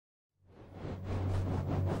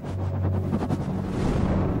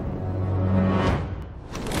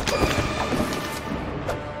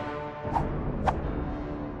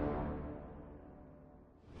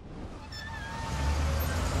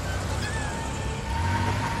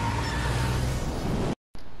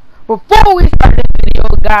Before we start this video,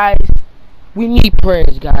 guys, we need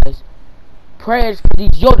prayers, guys. Prayers for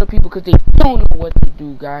these Yoda people because they don't know what to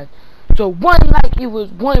do, guys. So one like it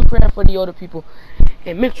was one prayer for the Yoda people,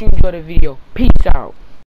 and make sure you enjoy the video. Peace out.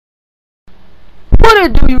 What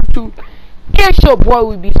it do, YouTube? It's your boy,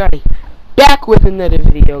 We Be Sunny, back with another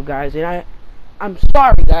video, guys. And I'm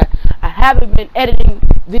sorry, guys. I haven't been editing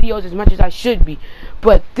videos as much as I should be,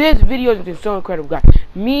 but this video has been so incredible, guys.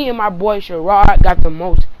 Me and my boy Sharad got the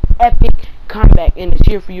most epic comeback, and it's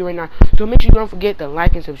here for you right now. So make sure you don't forget to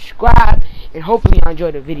like and subscribe, and hopefully you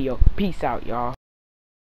enjoy the video. Peace out, y'all.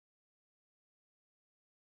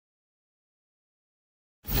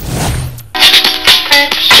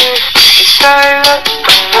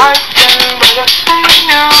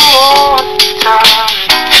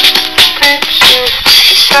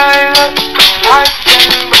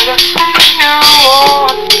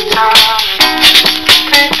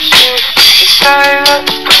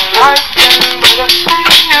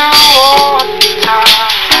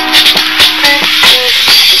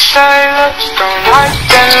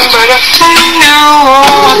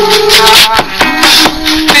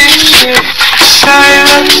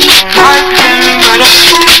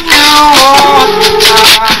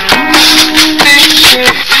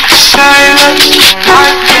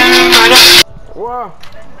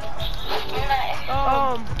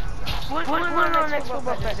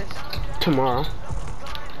 Tomorrow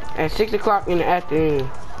at 6 o'clock in the afternoon.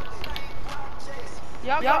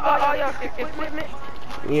 Y'all equipment?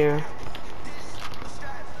 Yeah.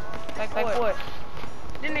 Like what?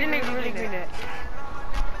 Didn't niggas really do that?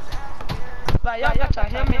 But y'all got your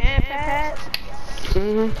helmet and pads?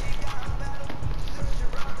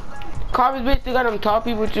 Carver's bitch still got them tall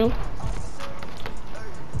people too.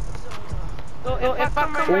 So if I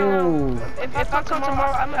come around, if I come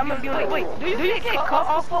tomorrow, I'm gonna be like, wait, do you get cut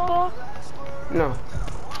off football? No.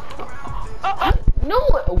 No,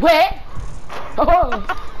 what? Oh.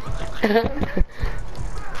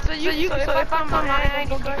 So if I come around, I ain't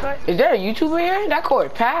gonna get cut? Is there a YouTuber here? That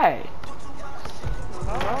court pad.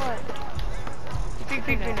 Alright.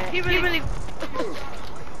 He really.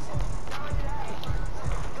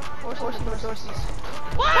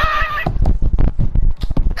 What?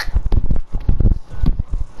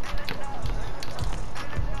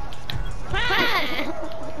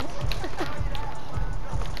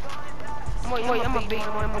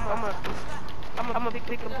 I'm a big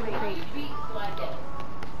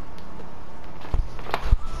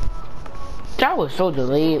That was so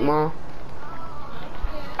delayed, Mom.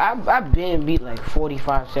 I've been beat like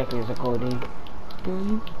 45 seconds ago, dude.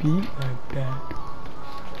 You beat like that.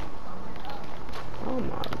 Oh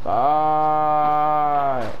my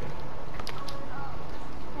god.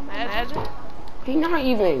 Imagine. He not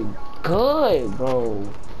even good, bro.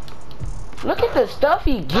 Look at the stuff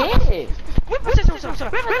he gets.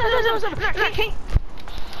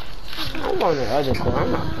 I'm on the other court.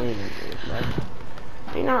 I'm not playing this, bro.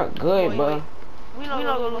 He not good, bro. We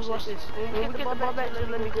know lose this. When we get the ball back,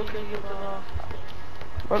 let me go kill you.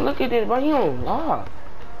 But look at this, bro. He on lock.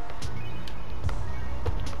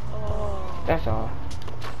 Oh. That's all.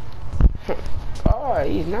 Oh,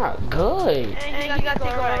 he's not good. And you gotta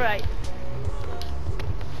take it right.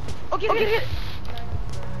 Okay.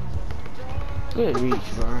 Good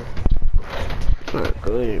reach, bro. Not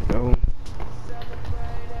good, bro.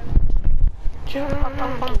 Get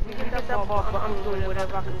that ball, but I'm doing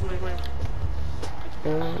whatever I can do.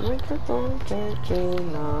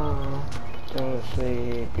 Don't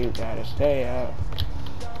sleep, you gotta stay up.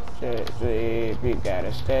 Just sleep, you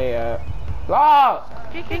gotta stay up.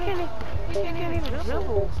 Lock! He can't even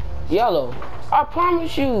dribble. Yellow, I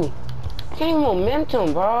promise you. Can't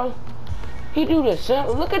momentum, bro. He do the same.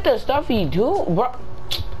 Look at the stuff he do, bro.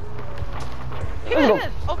 Let's go.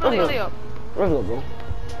 Let's go, bro.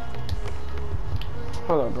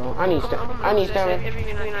 Hold on, bro. I need stamina.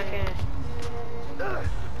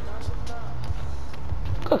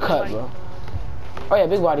 Good cut, bro. Oh yeah,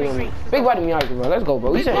 big body on me. Big body Miyagi, bro. Let's go,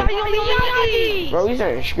 bro. We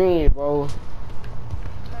starting screens, bro.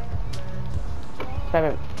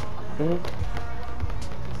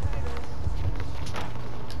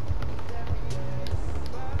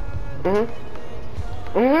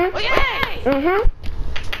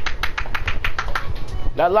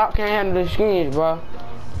 That lock can't handle the screens, bro.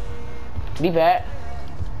 Be bad.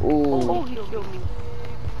 Ooh. Oh, he killed me.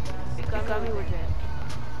 He got me with that.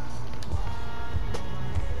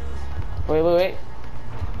 Wait.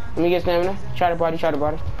 Let me get stamina. Try the body. Oh,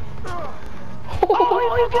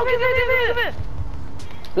 come here.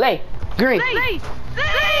 Lay. Green. Lay.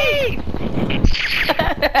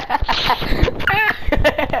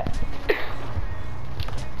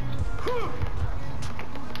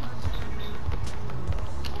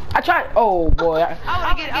 Oh boy.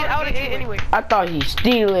 I would get anyway. I thought he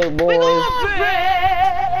stealing, boy.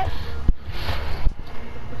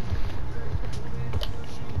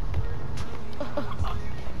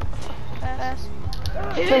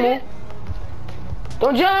 Come on.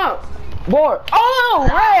 Don't jump! Boy! Oh,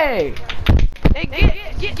 Ray! Hey,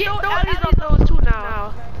 get those alleys off those two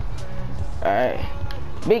now. Alright.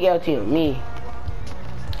 Big LT on me.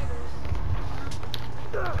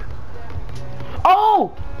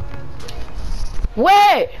 Oh!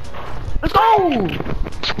 Wait! Let's go!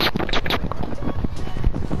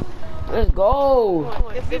 Let's go!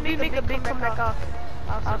 If we make a big comeback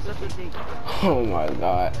I'll set the date. Oh my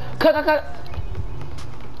god. Cut!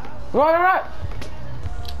 Run!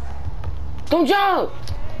 Don't jump!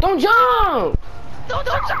 Don't jump!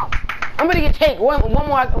 I'm gonna get take. One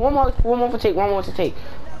more to take.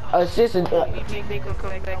 Assist. Oh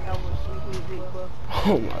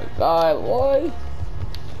my god, boy.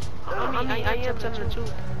 I am telling the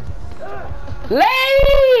truth.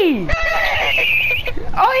 Lady!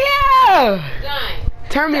 Oh yeah!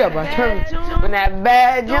 Turn me up, bro. Turn me. When that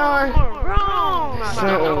bad John. Wrong.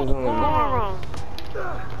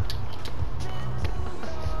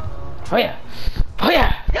 Oh yeah.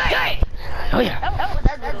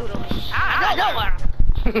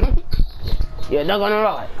 You're not gonna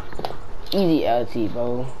ride. Easy LT,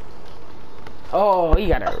 bro. Oh, he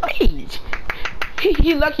got a reach.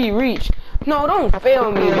 He lucky he reached. No, don't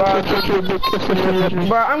fail me, bro.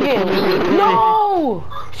 Bro, I'm getting... No!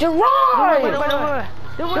 Sherrod!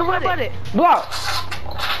 Block.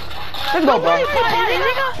 Let's go, bro.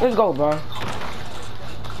 Let's go, bro.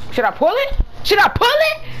 Should I pull it?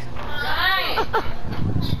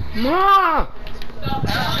 Nah.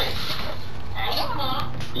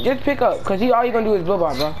 Just pick up, cause all you gonna do is blow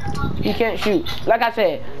by, bro. He can't shoot. Like I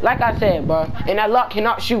said, bro. And that lock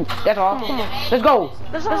cannot shoot. That's all. Come on. Let's go.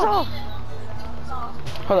 Let's go.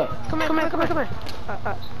 Hold up. Come here.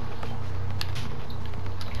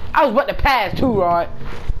 I was about to pass too, Rod.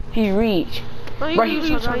 He reached. Bro, he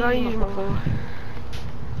reached. I use my phone.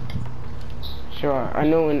 Sure, I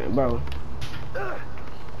know when, bro.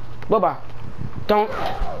 Bye-bye. Don't.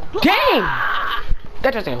 Dang!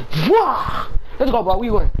 That just said, whoa! Let's go, bro. We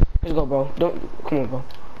win. Let's go, bro. Don't. Come on, bro.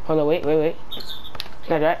 Hold on. Wait.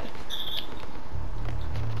 Snap that.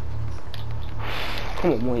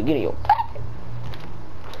 Come on, boy. Get it, yo.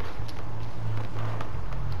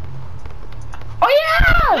 Oh,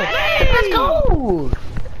 yeah! Hey! Let's go!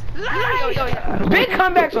 Big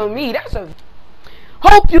comebacks on me. That's a...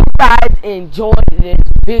 Hope you guys enjoyed this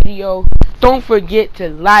video. Don't forget to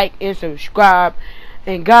like and subscribe.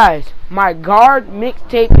 And guys, my guard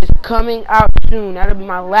mixtape is coming out soon. That'll be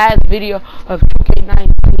my last video of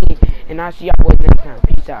 2K19. And I'll see y'all boys next time.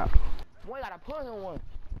 Peace out. Boy, got a puzzle one.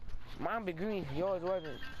 Mine be green. Yours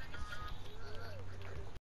wasn't.